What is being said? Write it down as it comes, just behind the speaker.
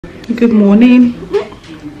Good morning.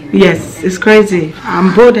 Yes, it's crazy.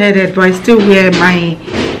 I'm bald-headed, but I still wear my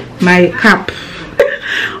cap.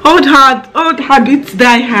 Old habits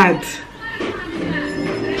die hard.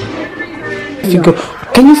 You go.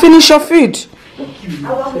 Can you finish your food?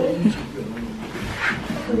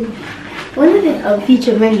 When we did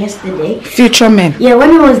Future Men yesterday. Future Men? Yeah, when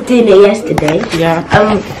I was doing it yesterday. Yeah.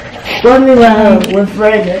 When we were with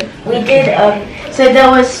Ronan, we did so there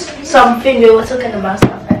was something we were talking about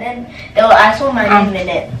stuff, and then I saw my name in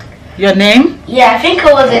it. Your name? Yeah, I think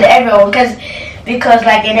it was in everyone because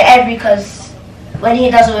like in every when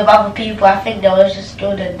he does it with other people, I think there was just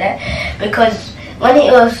Jordan there because when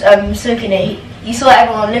he was soaking it, he saw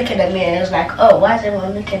everyone looking at me and it was like, oh, why is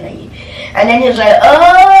everyone looking at you? And then he was like,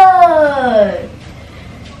 oh,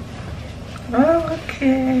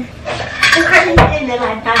 okay. And then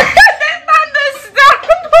like that. I don't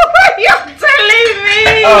understand what you're telling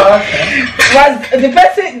me. Oh, okay. Was the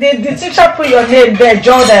person, the teacher put your name there,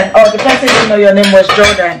 Jordan, or the person didn't know your name was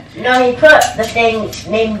Jordan? No, he put the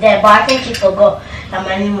name there, but I think he forgot that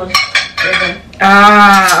my name was Jordan.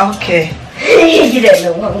 Ah, okay. You don't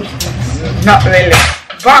know. Not really.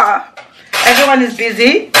 But everyone is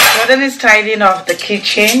busy. Jordan is tidying up the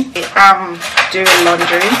kitchen. I'm doing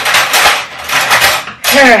laundry.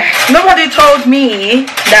 Nobody told me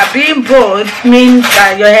that being bald means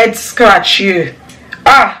that your head scratch you.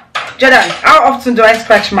 Ah, Jordan, how often do I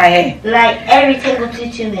scratch my hair? Like every single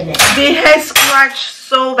 2 minutes. The hair scratch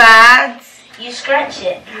so bad. You scratch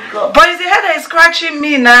it. But it's the hair that is scratching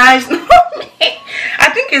me now. It's not me. I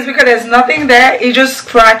think it's because there's nothing there. It just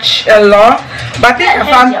scratch a lot. But I think I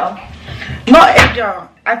found not a gel.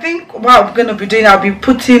 I think what I'm gonna be doing, I'll be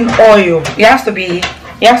putting oil. It has to be.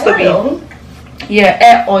 Yeah,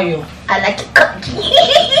 hair oil. I like it cookie.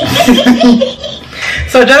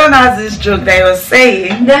 So Jordan has this joke that he was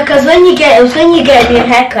saying. No, because when you get a new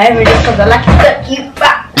haircut, everybody says I like it cookie.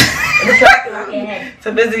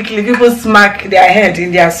 So basically, people smack their head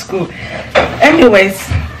in their school. Anyways,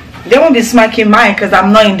 they won't be smacking mine because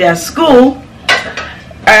I'm not in their school.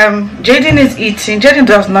 Jayden is eating. Jayden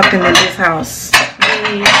does nothing in this house.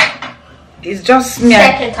 It's just me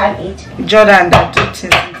Second time eating. Jordan that do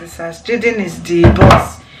things in this house. Jayden is the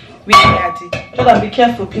boss. We are the Jordan, be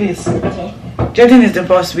careful please. Okay. Jayden is the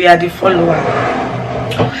boss, we are the follower.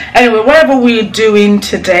 Anyway, whatever we're doing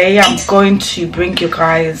today, I'm going to bring you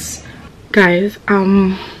guys. Guys,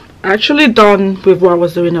 I'm actually done with what I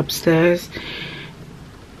was doing upstairs.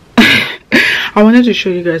 I wanted to show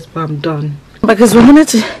you guys, but I'm done. Because we wanted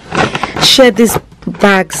to share these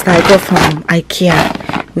bags that I got from IKEA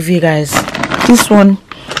with you guys. This one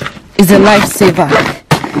is a lifesaver.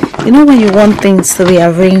 You know when you want things to be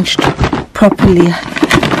arranged properly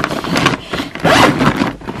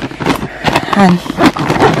and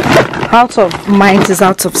out of mind is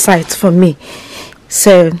out of sight for me.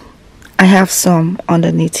 So I have some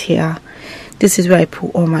underneath here. This is where I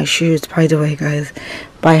put all my shoes, by the way, guys.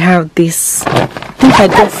 But I have this. I think I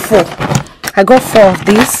got 4. I got 4 of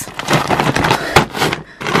these.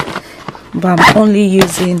 But I'm only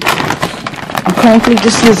using. I'm currently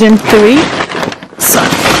just using 3. So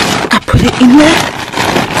I put it in there.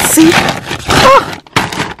 See?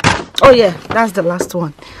 Oh yeah, that's the last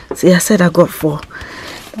one. See, I said I got 4.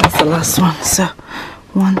 That's the last one. So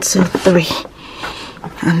 1, 2, 3.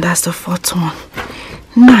 And that's the 4th one.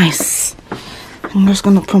 Nice. I'm just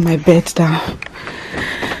gonna put my bed down.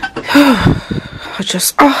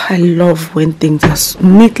 I love when things are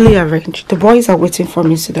neatly arranged. The boys are waiting for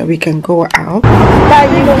me so that we can go out.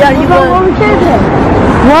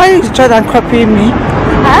 Why is Jordan copying me?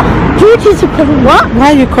 Huh? You need to copy what?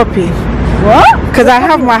 Why are you copying? What? Because I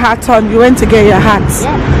have my hat on. You went to get your hat.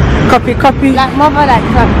 Yeah. Copy. Like mother, like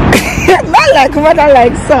son. Not like mother,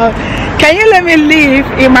 like son. Can you let me live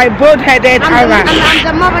in my bald-headed era? I'm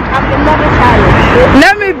the mother child.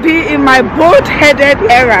 Let me be in my bald-headed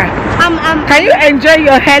era. Can you enjoy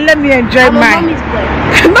your hair? Let me enjoy mine.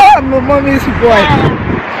 No, I'm a mommy's boy.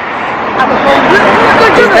 I'm a mommy's boy.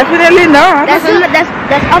 Definitely not. That's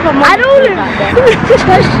other mommy's boy.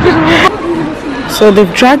 So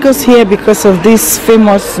they've dragged us here because of this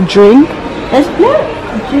famous drink.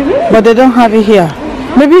 But they don't have it here.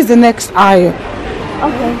 Maybe it's the next aisle.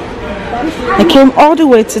 Okay. I came all the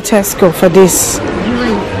way to Tesco for this.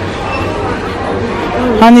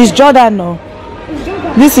 And it's Jordan now.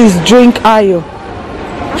 This is drink aisle.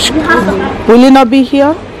 Will it not be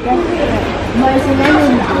here?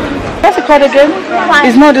 What's it called again?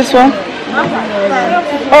 It's not this one.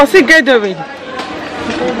 Oh, see Gatorade.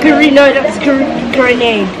 No, that's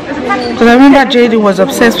grenade. Because I remember Jayden was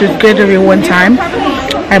obsessed with Gatorade one time.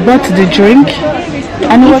 I bought the drink.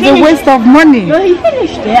 And it was a waste of money. No, he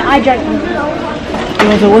finished it. I drank it. It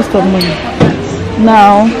was a waste of money.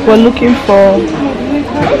 Now we're looking for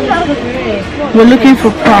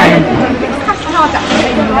prime.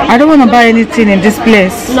 I don't want to buy anything in this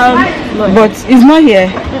place. No. But it's not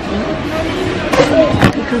here.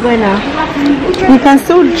 We can go now. We can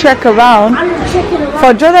still check around.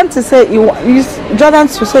 For Jordan to say he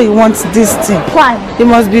wants this thing. Why? It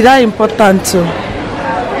must be that important too.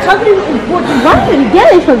 Why did you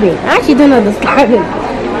get it for me? I actually don't understand it.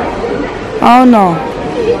 Oh no.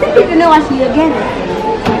 You don't even know what you're getting.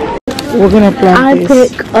 We're gonna plant this. I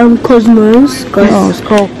pick Cosmos. No, it's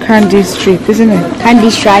called Candy Strip, isn't it? Candy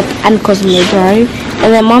Stripe and Cosmos. Right.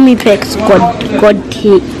 And then mommy picks God.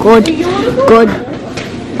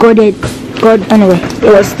 Anyway, it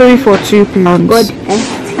was 3 for £2. God.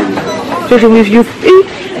 If you,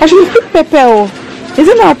 I should pick pepper.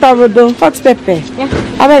 Isn't that Tarodo? Hot pepper? Yeah.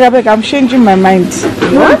 I beg, I'm changing my mind.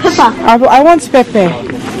 You want pepper? I want pepper.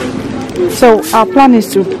 So our plan is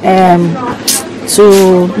to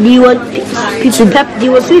Do you want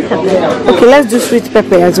sweet pepper? Okay, let's do sweet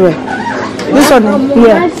pepper as well. This one,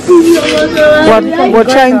 yeah. We're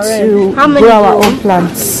trying to grow our own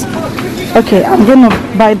plants. Okay, I'm gonna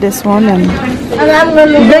buy this one and we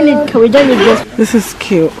don't need this. This is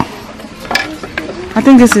cute. I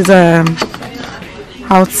think this is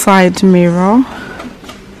outside mirror.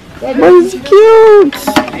 Oh, it's cute.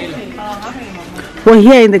 We're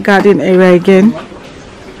here in the garden area again.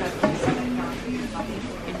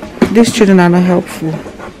 These children are not helpful.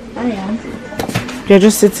 I am. They're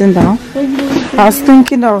just sitting down. I was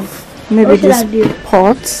thinking of maybe this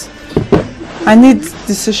pot. I need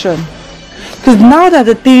decision. Because now that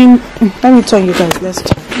the thing, let me turn you guys, let's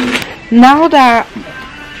talk. Now that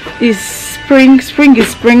is spring is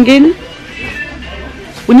springing,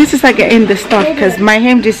 we need to start getting the stuff, because my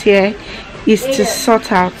aim this year is to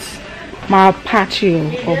sort out my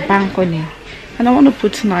patio or balcony, and I want to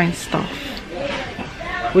put nice stuff.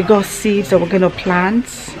 We got seeds that we're gonna plant.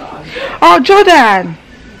 Oh, Jordan!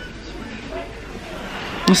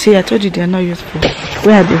 You see, I told you they're not useful.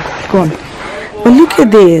 Where are they? Gone. But look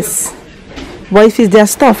at this. But if it's their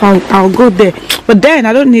stuff, I'll go there. But then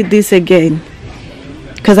I don't need this again,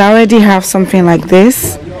 because I already have something like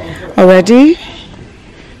this already.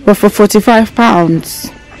 But for £45,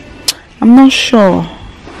 I'm not sure.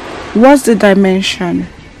 What's the dimension?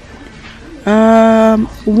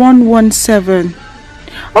 117.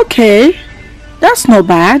 Okay, that's not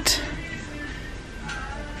bad.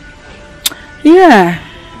 Yeah.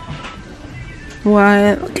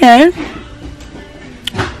 Well, okay.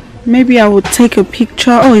 Maybe I will take a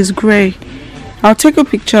picture. Oh, it's grey. I'll take a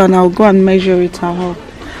picture and I'll go and measure it out.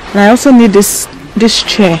 And I also need this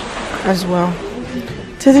chair as well.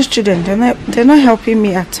 To these children, they're not helping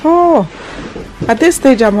me at all. At this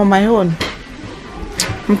stage, I'm on my own.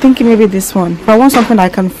 I'm thinking maybe this one. If I want something I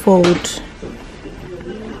can fold.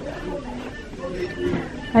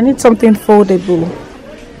 I need something foldable.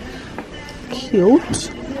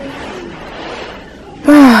 Cute.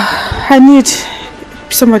 I need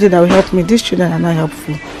somebody that will help me. These children are not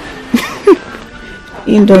helpful.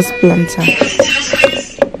 Indoors planter.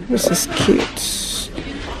 This is cute.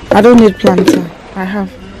 I don't need planter. I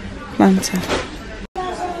have planter.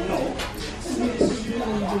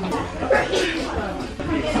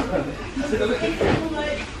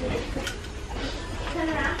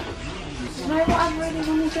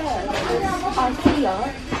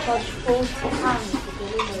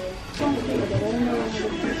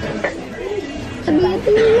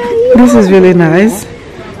 This is really nice.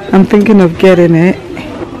 I'm thinking of getting it.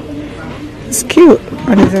 It's cute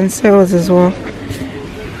and it's on sales as well.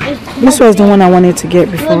 This was the one I wanted to get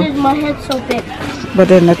before. Why is my head so big? But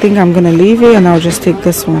then I think I'm gonna leave it and I'll just take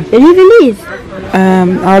this one. You even leave?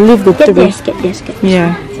 I'll leave the Get this.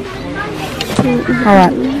 Yeah.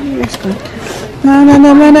 Alright. Let's go.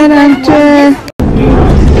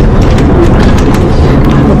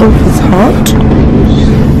 The roof is hot.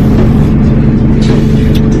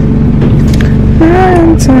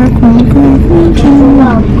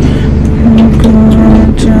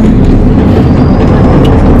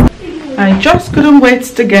 I just couldn't wait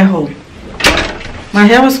to get home. My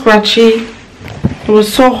hair was scratchy. It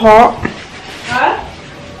was so hot.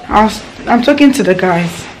 I'm talking to the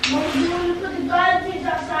guys.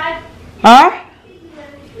 Huh?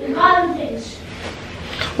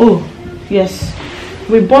 Oh, yes.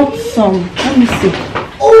 We bought some. Let me see.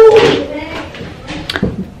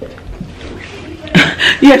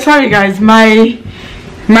 Yeah, sorry guys. My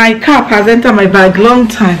cap has entered my bag long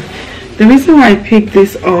time. The reason why I picked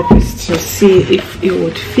this up is to see if it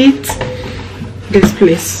would fit this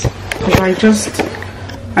place. because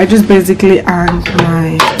I just basically hang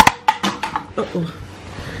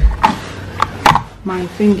my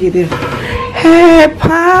thingy there. Hey,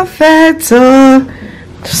 perfect.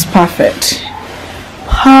 Just perfect.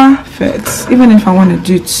 Perfect. Even if I want to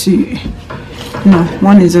do 2, no,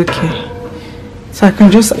 1 is okay. So I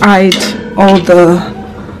can just hide all the,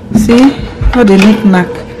 see, all the knick-knack.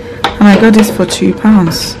 And I got this for £2.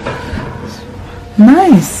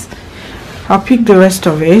 Nice. I'll pick the rest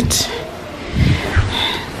of it.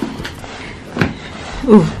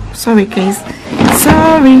 Oh, sorry guys.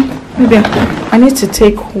 Sorry. Maybe I need to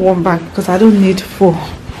take 1 back because I don't need 4.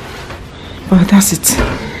 But that's it.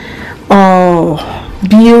 Oh,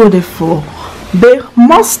 beautiful.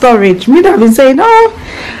 More storage. Me that have been saying, oh,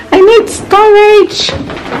 I need storage.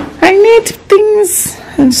 I need things.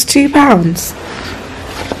 And it's £2.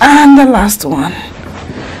 And the last one.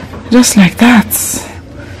 Just like that.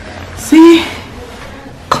 See?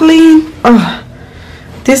 Clean. Oh,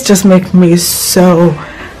 this just makes me so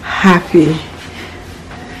happy.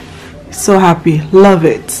 So happy. Love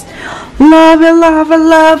it. Love it, love it,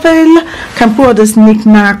 love it. Can put all those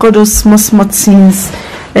knick-knack, all those small things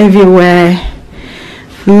everywhere.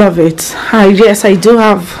 Love it. Yes, I do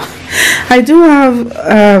have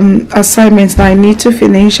assignments that I need to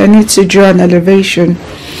finish. I need to draw an elevation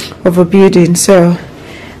of a building, so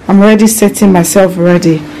I'm already setting myself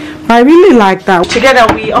ready. But I really like that. Together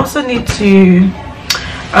we also need to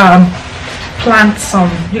plant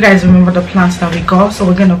some. You guys remember the plants that we got, so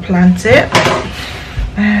we're gonna plant it.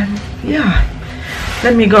 Yeah,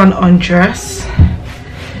 let me go and undress,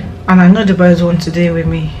 and I know the boys want to do with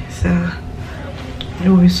me, so it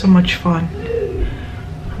will be so much fun.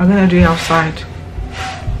 I'm gonna do it outside.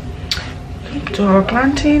 Do our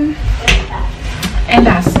planting, and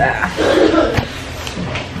that's that.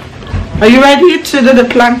 Are you ready to do the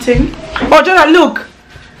planting? Oh, Jordan, look,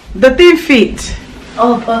 the thing fit.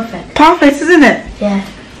 Oh, perfect. Perfect, isn't it? Yeah.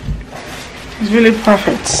 It's really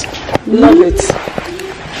perfect. Love it.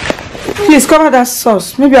 Please cover that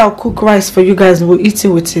sauce. Maybe I'll cook rice for you guys and we'll eat it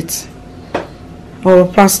with it. Or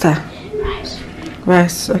pasta. Rice.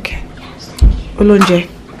 Rice, okay. Olonje.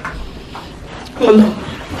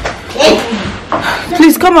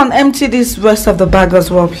 Please come and empty this rest of the bag as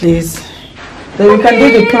well, please. Then we can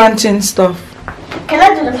do the planting stuff. Can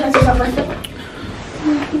I do the planting stuff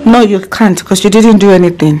myself? No, you can't because you didn't do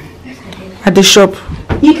anything at the shop.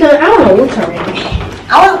 You can. I don't know what already.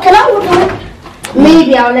 Can I water it?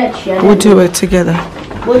 Maybe I'll let you. We'll do it together.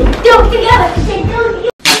 We'll do it together.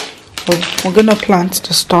 We're gonna plant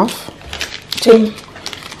the stuff.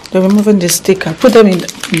 They're removing the sticker. Put them in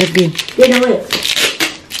the bin.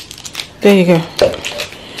 There you go.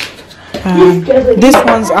 These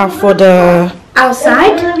ones are for the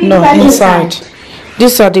outside? No, inside.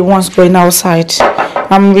 These are the ones going outside.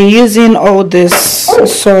 I'm reusing all this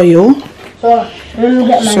soil. So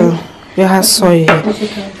we have soil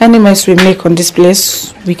here. Any mess we make on this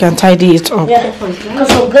place, we can tidy it up. Yeah, because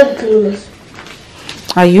we're good cleaners.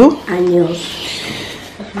 Are you? And yours.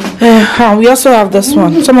 We also have this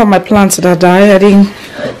one. Some of my plants that died,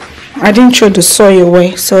 I didn't throw the soil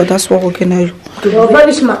away, so that's what we're gonna do. You're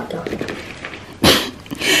very smart though.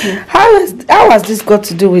 How has this got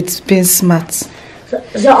to do with being smart? So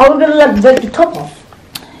are we gonna break the top off?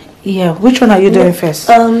 Yeah, which one are you doing first?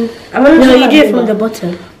 No, you do it from the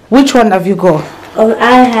bottom. Which one have you got?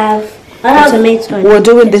 I have tomato. We're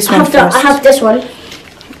doing this one first. I have this one.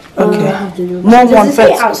 Okay. One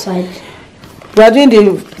first. Outside. We are doing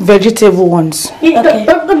the vegetable ones. Okay.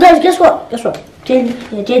 But guys, guess what? Jayden,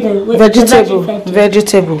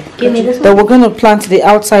 vegetable. Give me this one. Then we're going to plant the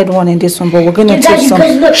outside one in this one, but we're going to take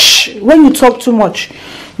some. Shh, when you talk too much,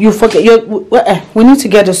 you forget. We need to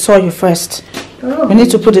get the soil first. Oh. We need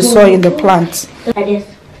to put the soil in the plant. Like this.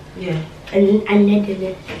 Yeah. And then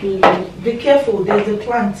be careful. There's a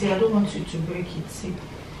plant here. I don't want you to break it. See.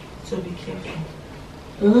 So be careful.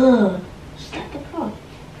 Oh. Start the plant.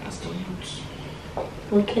 That's the roots.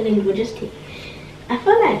 We're killing. We're just taking. I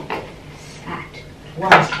feel like sad.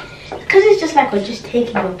 Why? Because it's just like we're just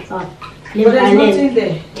taking a plant, limb But by there's nothing limb,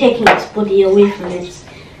 there. taking its body away from it,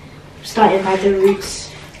 starting by the roots.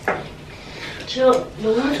 So the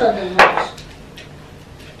roots are the nuts.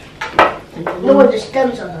 No, the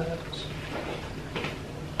stems are the nuts.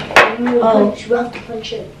 Oh, we have to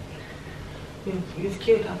punch it. You've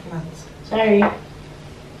killed that plant. Sorry.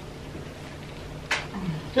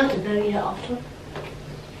 Not to bury it after.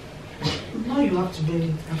 No, you have to bury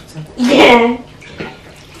it after. Yeah.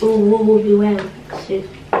 We'll be well soon.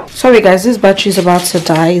 Sorry guys, this battery is about to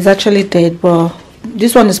die. It's actually dead, but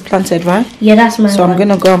this one is planted, right? Yeah, that's my So one. I'm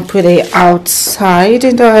gonna go and put it outside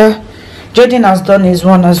in the Jordan has done his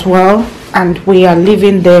one as well, and we are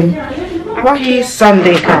leaving them. Happy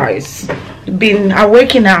Sunday, guys. Been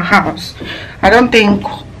awake in our house. I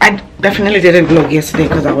definitely didn't vlog yesterday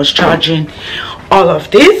because I was charging all of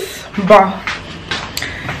this, but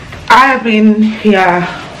I've been here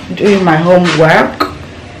doing my homework.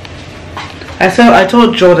 I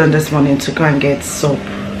told Jordan this morning to go and get soap.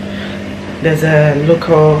 There's a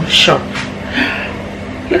local shop.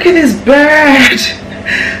 Look at this bird.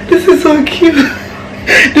 This is so cute.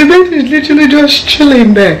 The bird is literally just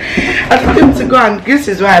chilling there. I told him to go, and this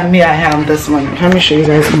is where I am this morning. Let me show you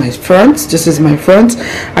guys my front. This is my front.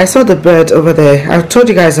 I saw the bird over there. I told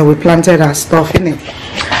you guys that we planted our stuff in it.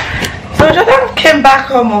 So Jordan came back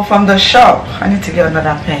home from the shop. I need to get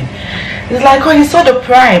another pen. He's like, oh, he saw the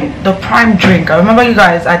prime drink. I remember you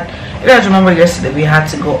guys remember yesterday we had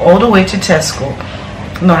to go all the way to Tesco,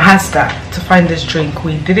 no, Hasta, to find this drink.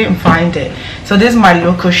 We didn't find it, so this my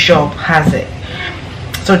local shop has it.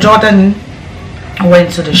 So Jordan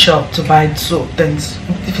went to the shop to buy soap. Then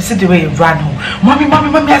if you see the way he ran home, mommy,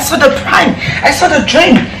 I saw the prime, I saw the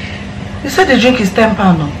drink. He said the drink is £10.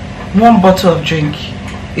 No? One bottle of drink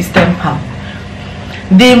is £10.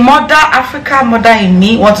 The African mother in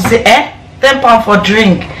me wants to say, £10 for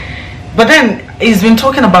drink. But then he's been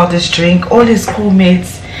talking about this drink. All his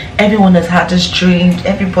schoolmates, everyone has had this drink,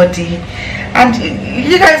 everybody. And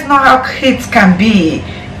you guys know how kids can be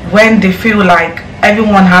when they feel like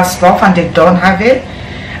everyone has stuff and they don't have it.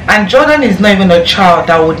 And Jordan is not even a child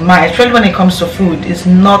that would mind, especially when it comes to food. He's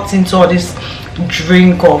not into all this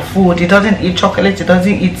drink or food. He doesn't eat chocolate, he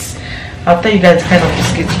doesn't eat, I'll tell you guys the kind of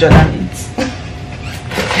biscuits Jordan eats.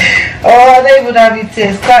 Oh, they would have it.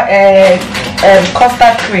 It's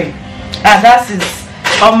custard cream, and that's his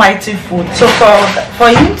almighty food. So for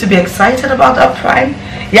him to be excited about that prime,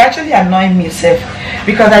 he actually annoyed me himself,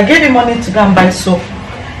 because I gave him money to go and buy soap.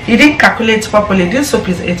 He didn't calculate properly. This soap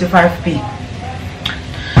is 85p,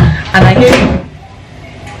 and I gave him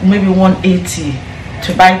maybe 180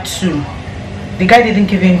 to buy 2. The guy didn't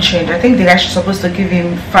give him change. I think the guy was supposed to give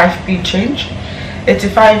him 5p change.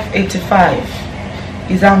 85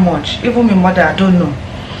 is that much. Even my mother, I don't know,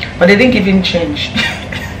 but they didn't give him change.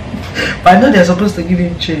 But I know they're supposed to give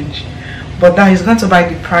him change. But now he's going to buy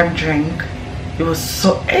the prime drink. It was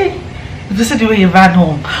so, if you see the way he ran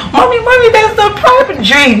home, mommy, there's the prime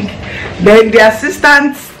drink. Then the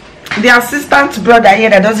assistant brother here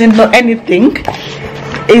that doesn't know anything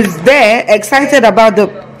is there, excited about the.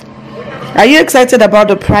 Are you excited about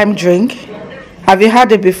the prime drink? Have you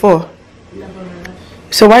had it before?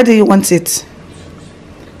 So why do you want it?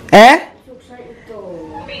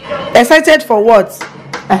 Excited for what?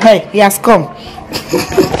 Hey, he has come.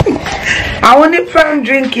 I want a prime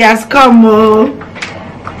drink. He has come.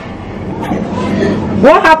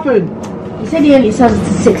 What happened? He said he only serves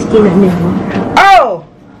to 16 and never. Oh,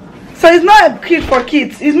 so it's not a kid for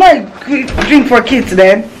kids. It's not a drink for kids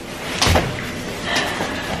then.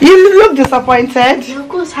 You look disappointed. Yeah, of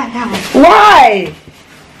course I am. Why?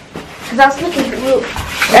 Because I was looking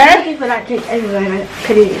for that drink everywhere and I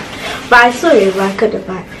couldn't. But I saw it, but I couldn't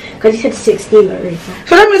buy it. Because he said 16 already.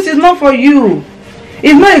 So that means it's not for you.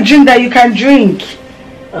 It's not a drink that you can drink.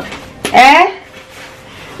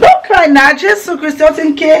 Don't cry now. Just so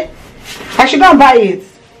Christian care. I should go and buy it.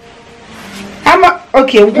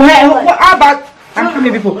 Okay, how about how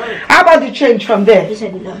many people? How about the change from there? He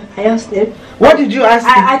said no. I asked him. What did you ask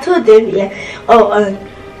him? I told him, yeah. Oh,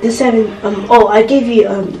 the 7. I gave you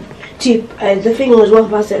 2. The thing was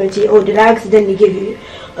 £1.70. Oh, did I accidentally give you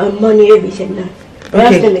money over? He said no. I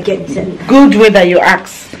asked him again. He said no. Good way that you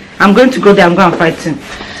ask. I'm going to go there. I'm going to fight him.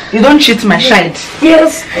 You don't cheat my shite.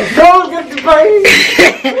 Yes. Don't get the fight.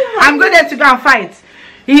 I'm going there to go and fight.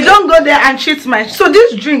 You don't go there and cheat my. So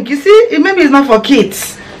this drink, you see, maybe it's not for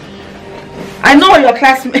kids. I know your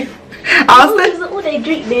classmates. Oh, they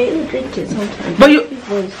drink it sometimes. But you.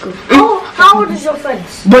 How old is your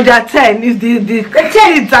friends? But they're 10. Is the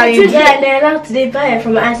kids are in. Yeah, they're allowed to. They buy it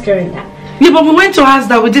from Asda and that. Yeah, but we went to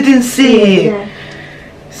Asda. We didn't see. Yeah.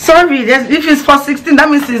 Sorry, if it's for 16, that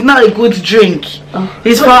means it's not a good drink.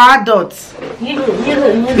 It's for adults.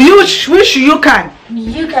 Wish you can.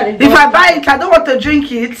 You can. If I buy it, I don't want to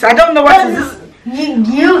drink it. I don't know what is this.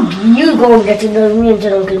 You go and get it. Me and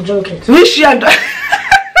Jordan can drink it. Wish you had.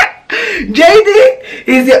 Jayden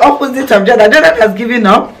is the opposite of Jordan. Jordan has given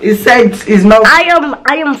up. He said he's not.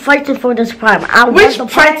 I am fighting for this prime. Which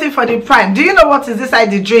fighting for the prime? Do you know what is inside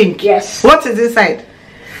the drink? Yes. What is inside?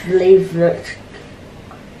 Flavored.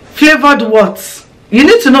 Flavored what? You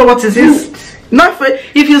need to know what is this. Not for, if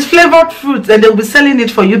it's flavored fruit, then they'll be selling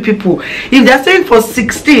it for you people. If they're selling for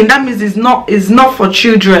 16, that means it's not for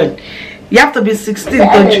children. You have to be 16.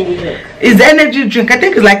 It's the energy drink. I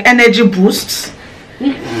think it's like energy boosts.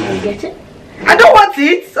 You get it? I don't want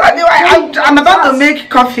it. I'm about to make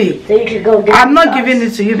coffee. So you can go get I'm not giving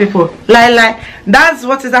it to you people. Like that's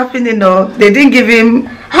what is happening though. They didn't give him.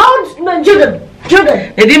 No, Jordan.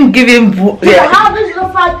 They didn't give him. Yeah.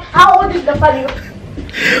 How old is the fan?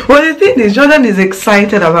 Well, the thing is, Jordan is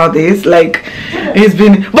excited about this. Like, he's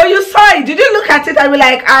been. But you saw it. Did you look at it? I be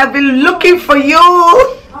like, I've been looking for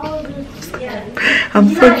you. I'm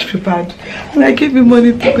so prepared. And I give him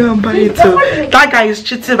money to go and buy it too. That guy is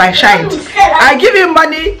cheating my child. I give him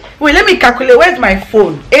money. Wait, let me calculate. Where's my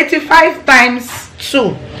phone? 85 times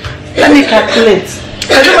 2. Let me calculate.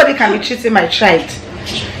 So nobody can be cheating my child.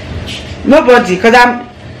 Nobody, because I'm.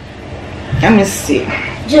 Let me see.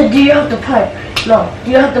 Do you have the pipe? No.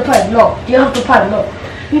 Do you have the pipe? No. Do you have the pipe? No.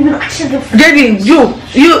 Jayden, you,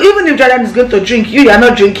 even if Jordan is going to drink, you are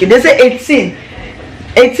not drinking. They say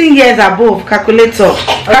 18 years above. Calculator.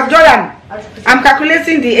 Jordan, I'm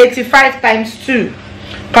calculating the 85 times 2.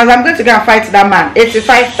 Because I'm going to go and fight that man.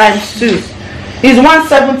 85 times 2 is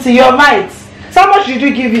 170. You're right. So how much did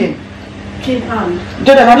you give him? £2.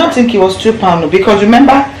 Jordan, I don't think it was £2 because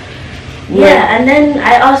remember. Yeah, and then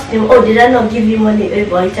I asked him, oh, did I not give you money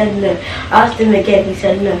over? He said no. I asked him again, he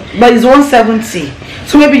said no. But it's 170.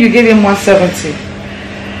 So maybe you gave him 170.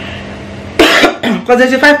 Because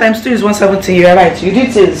 85 times 2 is 170. You're right. You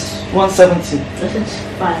did say it's 170. This is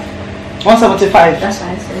 5. 175. That's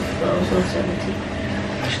why I said it was 170.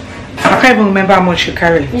 I can't even remember how much you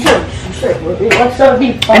carry. You should.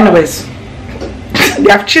 175. Anyways, they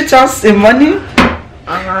have cheated us in money.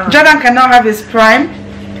 Jordan cannot have his prime.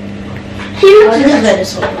 This is where the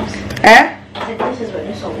salt was. Eh? This is where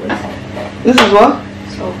the salt was. This is what?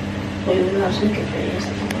 Salt. I was looking for it.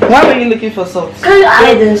 Why were you looking for salt?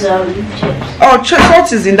 Jayden's chips. Oh,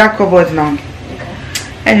 salt is in that cupboard now. Okay.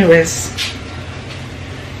 Anyways.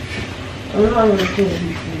 Why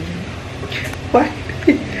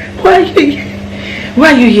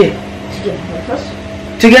are you here? To get breakfast.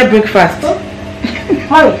 To get breakfast?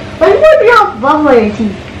 Mommy, when do you have vampire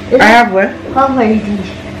tea? I have what? Vampire tea.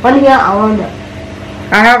 One here, I wonder.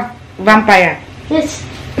 I have vampire. Yes.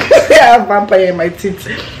 I have vampire in my teeth.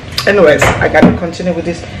 Anyways, I gotta continue with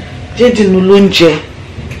this. Jayden Nulunje.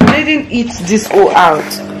 Jayden eat this all out.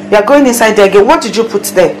 You are going inside there again. What did you put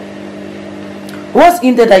there? What's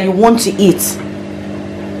in there that you want to eat?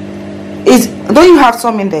 Don't you have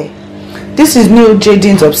some in there? This is new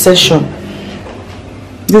Jayden's obsession.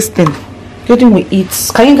 This thing. Jayden will eat.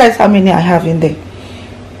 Can you guys how many I have in there?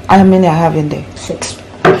 How many I have in there? 6.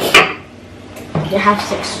 You have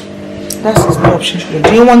 6. That's his new option.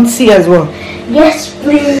 Do you want tea as well? Yes,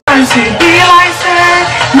 please.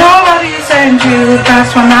 Nobody sent you.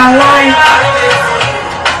 That's what I like.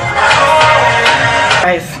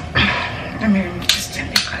 Guys, let me remove this thing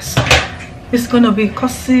because it's gonna be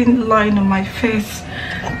causing line on my face.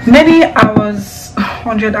 Many hours,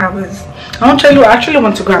 100 hours. I actually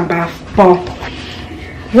want to go and bath, but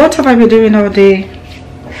what have I been doing all day?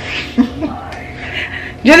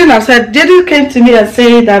 Jayden came to me and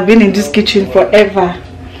said I've been in this kitchen forever.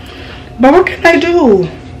 But what can I do?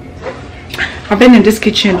 I've been in this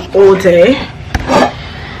kitchen all day.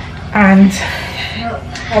 And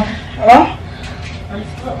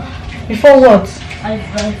before what? My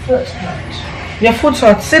foot hurts. Your foot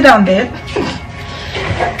hurts. Sit down there.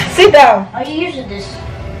 Sit down. Are you using this?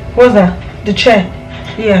 What's that? The chair.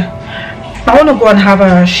 Yeah. I want to go and have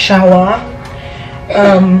a shower.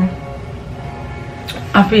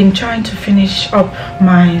 I've been trying to finish up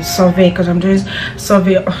my survey because I'm doing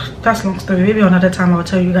survey. Oh, that's a long story. Maybe another time I'll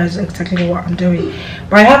tell you guys exactly what I'm doing.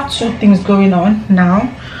 But I have 2 things going on now.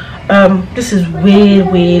 This is way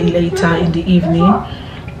later in the evening.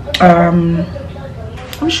 Let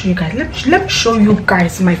me show you guys. Let me show you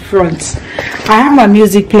guys my front. I have my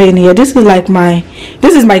music playing here. This is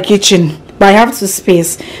my kitchen, but I have 2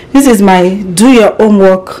 space. This is my do your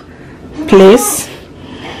homework place.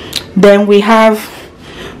 Then we have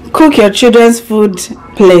cook your children's food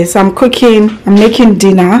place. I'm making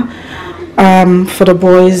dinner for the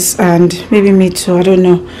boys and maybe me too, I don't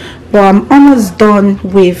know. But I'm almost done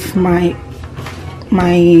with my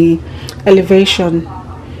elevation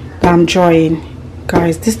that I'm drawing.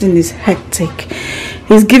 Guys, this thing is hectic.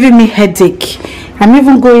 It's giving me headache. I'm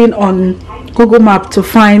even going on Google Map to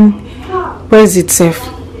find where is it safe.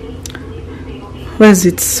 Where is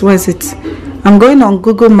it? I'm going on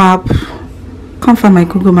Google Map. Can't find my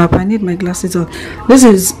Google Map. I need my glasses on. This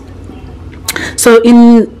is so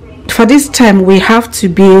for this time we have to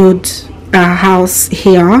build a house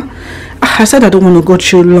here. I said I don't want to go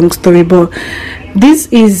through a long story, but this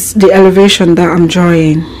is the elevation that I'm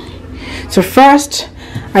drawing. So first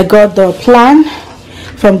I got the plan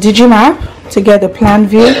from Digimap to get the plan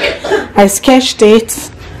view. I sketched it.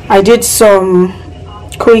 I did some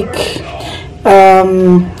quick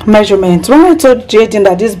measurements. When I told Jayden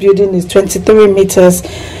that this building is 23 meters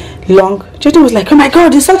long, Jayden was like, oh my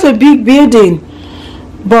god, it's such a big building.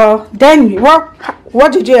 But then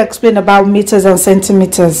what did you explain about meters and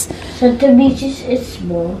centimeters? Centimeters is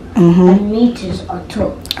small and meters are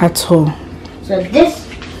tall. So this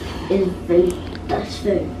is big, that's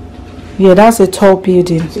big. Yeah, that's a tall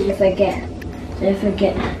building. So if I get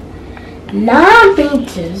 9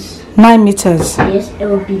 meters. 9 meters. Yes, it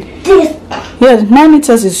will be this. Yeah, 9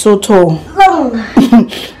 meters is so tall. Long.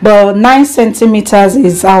 But 9 centimeters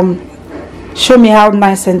is show me how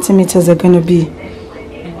 9 centimeters are gonna be.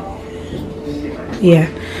 Yeah.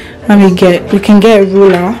 We can get a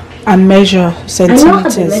ruler and measure centimeters. I know how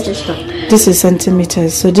to measure stuff. This is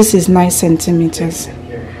centimeters, so this is 9 centimeters.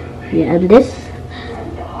 Yeah, and this,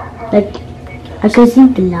 like, I can see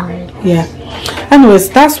the line. Yeah. Anyways,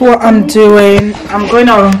 that's what I'm doing. I'm going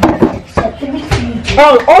to.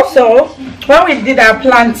 Oh, also, when we did our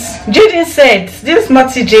plants, Jayden said, this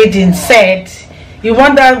naughty Jayden said, you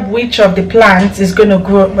wonder which of the plants is going to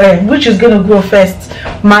grow, which is going to grow first,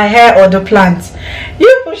 my hair or the plant.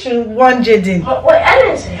 You push one, Jayden. Wait, I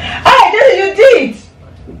didn't say. You did.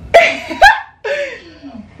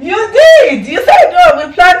 You did. You said, no,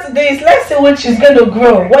 we plant this. Let's see which is going to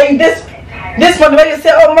grow. When this one, when you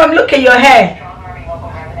say, oh, mom, look at your hair.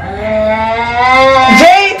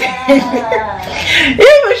 Jayden.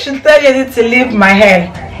 You should tell you to leave my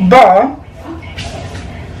hair. But,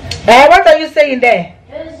 what are you saying there?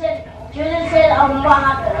 Jordan said, what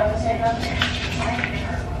happened?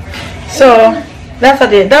 So, that's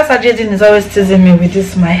how Jayden is always teasing me with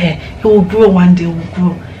this, my hair. It will grow one day, it will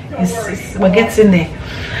grow. We're getting there.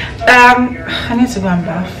 I need to go and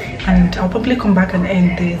bath, and I'll probably come back and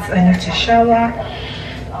end this. I need to shower,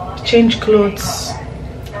 change clothes,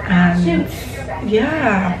 and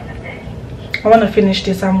yeah, I want to finish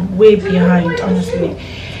this. I'm way behind, honestly,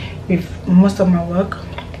 with most of my work,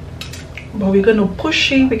 but we're gonna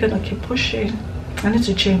push it. We're gonna keep pushing. I need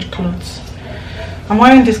to change clothes. I'm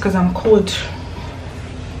wearing this because I'm cold.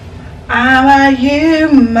 How are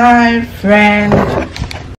you, my friend?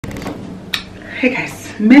 Hey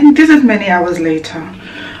guys, this is many hours later.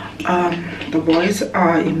 The boys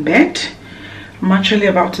are in bed. I'm actually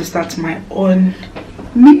about to start my own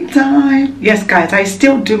me time. Yes guys, I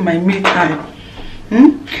still do my me time.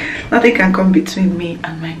 Nothing can come between me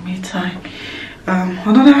and my me time.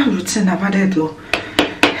 Another routine I've added though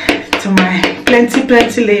to my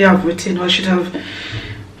plenty layer of routine. I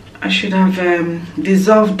should have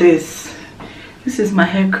dissolved this. This is my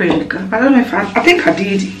hair cream. I don't know if I think I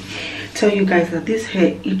did tell you guys that this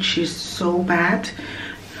hair itches so bad.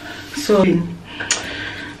 So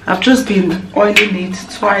I've just been oiling it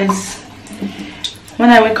twice. When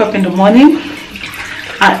I wake up in the morning,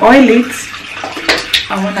 I oil it,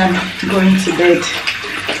 and when I'm going to bed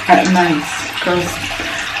at night, because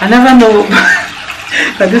I never know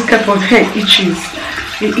that this type of hair itches.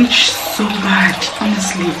 It itches so bad,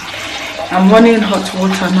 honestly. I'm running hot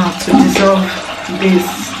water now to dissolve this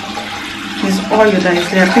oil that is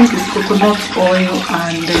there. I think it's coconut oil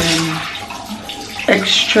and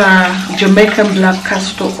extra Jamaican black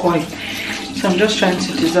castor oil. So I'm just trying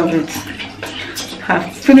to dissolve it.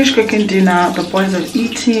 I've finished cooking dinner. The boys have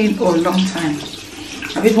eaten for a long time.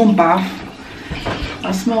 I've even bathed.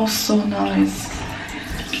 It smells so nice.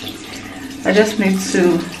 I just need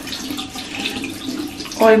to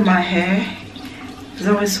oil my hair. It's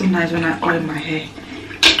always so nice when I oil my hair,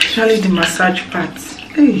 especially the massage parts.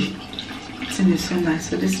 Hey, it's so nice.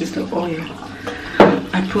 So this is the oil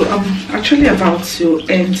I put. I'm actually about to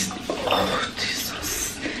end. Oh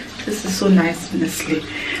Jesus, this is so nice, honestly.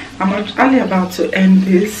 I'm actually about to end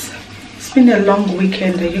this. It's been a long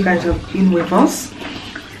weekend that you guys have been with us.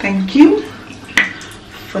 Thank you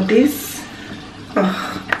for this.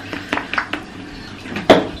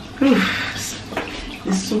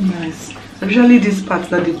 It's so nice. Especially this part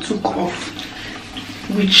that they took off,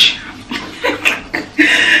 which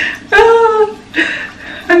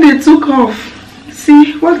and they took off.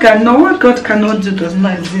 See, what God cannot do does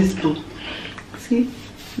not exist though. See,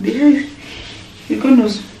 the hair, you're gonna,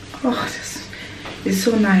 oh, this is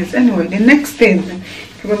so nice. Anyway, the next thing,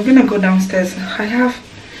 if I'm gonna go downstairs, I have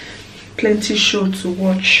plenty show to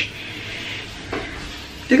watch.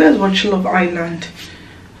 Do you guys watch Love Island?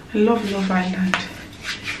 I love Love Island.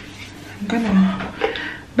 I'm gonna,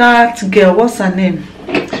 that girl, what's her name?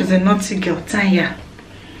 She's a naughty girl, Tanya.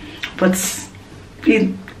 But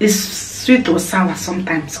it is sweet or sour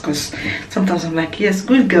sometimes, because sometimes I'm like, yes,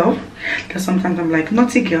 good girl, then sometimes I'm like,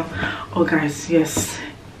 naughty girl. Oh guys, yes,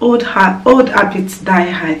 old habits die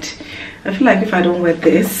hard. I feel like if I don't wear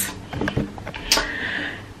this,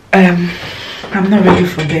 I'm not ready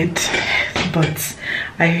for bed. But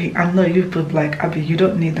I'm not, you people like, Abby, you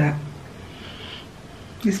don't need that.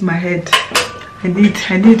 It's my head. I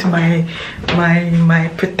need my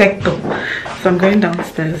protector. So I'm going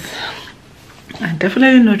downstairs. I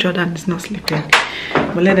definitely know Jordan is not sleeping,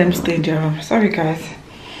 but let them stay in their room. Sorry guys,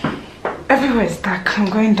 everywhere is dark. I'm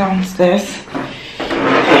going downstairs.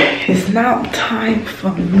 It's now time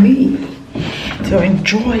for me to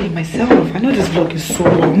enjoy myself. I know this vlog is so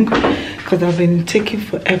long because I've been taking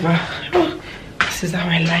forever. Oh, this is how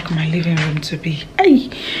I like my living room to be. Hey,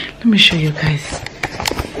 let me show you guys.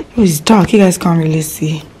 Oh, it's dark, you guys can't really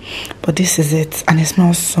see, but this is it, and it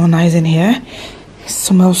smells so nice in here. It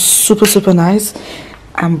smells super nice.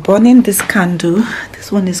 I'm burning this candle.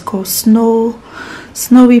 This one is called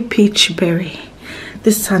Snowy Peach Berry.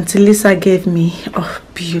 This Auntie Lisa gave me. Oh,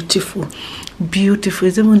 beautiful, beautiful.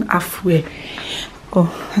 It's even halfway.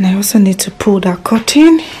 Oh, and I also need to pull that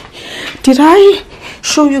curtain. Did I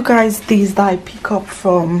show you guys these that I pick up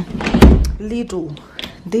from Lidl?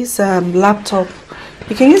 This laptop,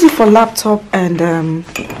 you can use it for laptop and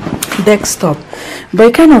desktop, but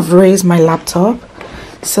it kind of raised my laptop,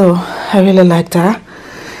 so I really like that.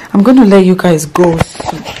 I'm gonna let you guys go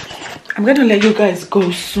soon. Oh, I'm gonna let you guys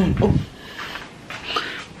go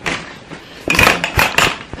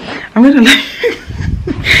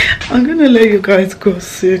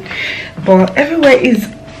soon. But everywhere is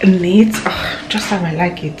neat, just how I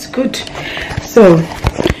like it. Good. So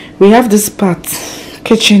we have this part,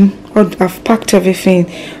 kitchen. I've packed everything.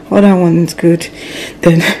 All that one is good.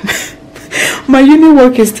 Then my uni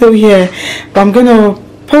work is still here, but I'm gonna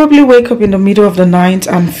probably wake up in the middle of the night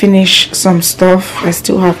and finish some stuff. I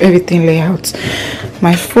still have everything laid out.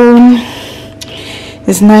 My phone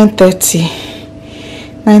is 9:30,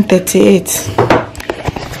 9:38.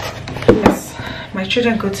 Yes, my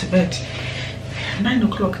children go to bed 9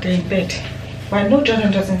 o'clock. They're in bed, but I know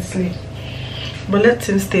Jordan doesn't sleep, but let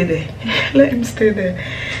him stay there. Let him stay there.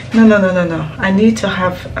 No, I need to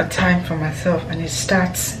have a time for myself, and it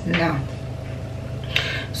starts now.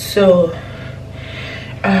 So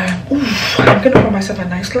I'm gonna pour myself a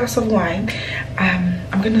nice glass of wine.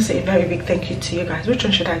 I'm gonna say a very big thank you to you guys. Which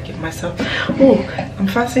one should I give myself? Oh, I'm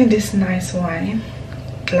fancying this nice wine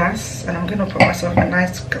glass, and I'm gonna pour myself a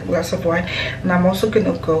nice glass of wine, and I'm also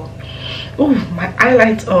gonna go. Oh, my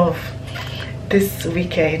highlight of this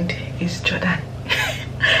weekend is Jordan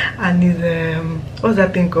and his what's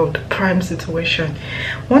that thing called, prime situation.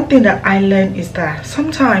 One thing that I learned is that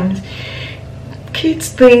sometimes kids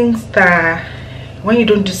think that when you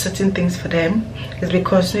don't do certain things for them, it's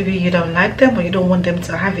because maybe you don't like them or you don't want them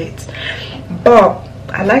to have it. But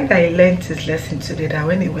I like that he learned his lesson today, that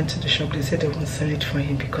when he went to the shop, they said they won't sell it for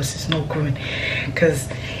him because it's not growing. Because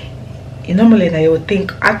normally they would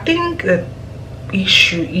think, I think the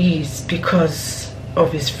issue is because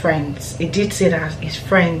of his friends. He did say that his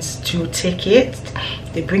friends to take it,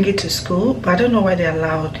 they bring it to school, but I don't know why they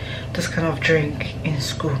allowed this kind of drink in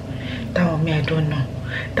school. That one, me, I don't know.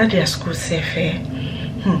 That their school safe,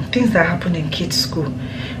 things that happen in kids' school.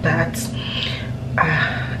 That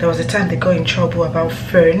there was a time they got in trouble about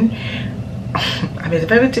phone. I mean, a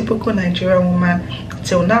very typical Nigerian woman.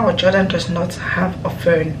 Till now, Jordan does not have a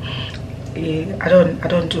phone. I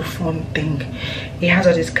don't do phone thing. He has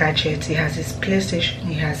all these gadgets. He has his PlayStation,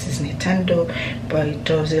 he has his Nintendo, but he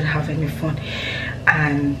doesn't have any phone.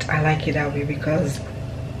 And I like it that way, because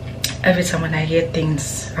every time when I hear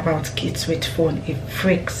things about kids with phone, it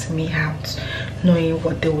freaks me out, knowing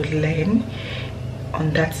what they would learn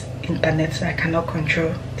on that internet. So I cannot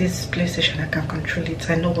control this PlayStation. I can control it.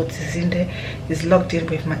 I know what is in there. It's logged in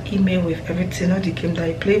with my email, with everything, all the game that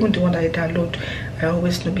I play, even the one that I download. I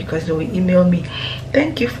always know, because they will email me,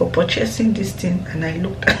 thank you for purchasing this thing. And I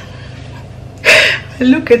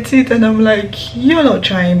look at it and I'm like, you're not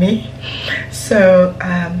trying me. So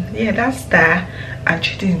yeah, that's that. And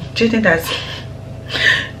Jayden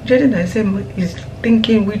is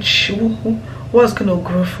thinking what's gonna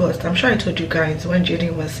grow first. I'm sure I told you guys when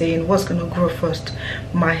Jayden was saying what's gonna grow first,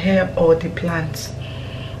 my hair or the plants.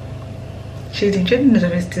 Jayden is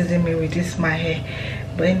always teasing me with this my hair,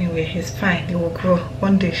 but anyway, he's fine. It will grow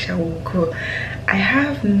one day. Shall will grow. I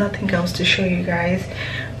have nothing else to show you guys.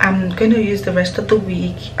 I'm gonna use the rest of the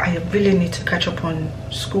week. I really need to catch up on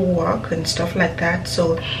schoolwork and stuff like that,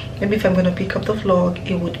 so maybe if I'm gonna pick up the vlog,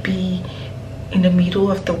 it would be in the middle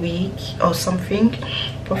of the week or something.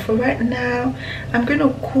 But for right now, I'm gonna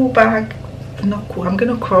cool back not cool. I'm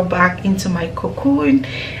gonna crawl back into my cocoon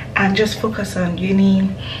and just focus on uni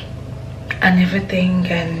and everything,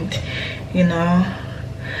 and you know,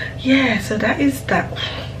 yeah. So that is that.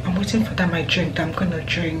 I'm waiting for that my drink that I'm gonna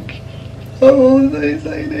drink. Oh, I'm so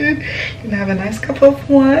excited. Gonna have a nice cup of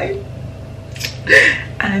wine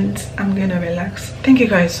and I'm gonna relax. Thank you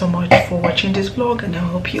guys so much for watching this vlog, and I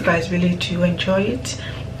hope you guys really do enjoy it.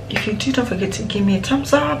 If you do, don't forget to give me a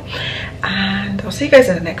thumbs up, and I'll see you guys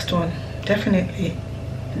in the next one. Definitely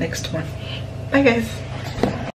next one. Bye guys.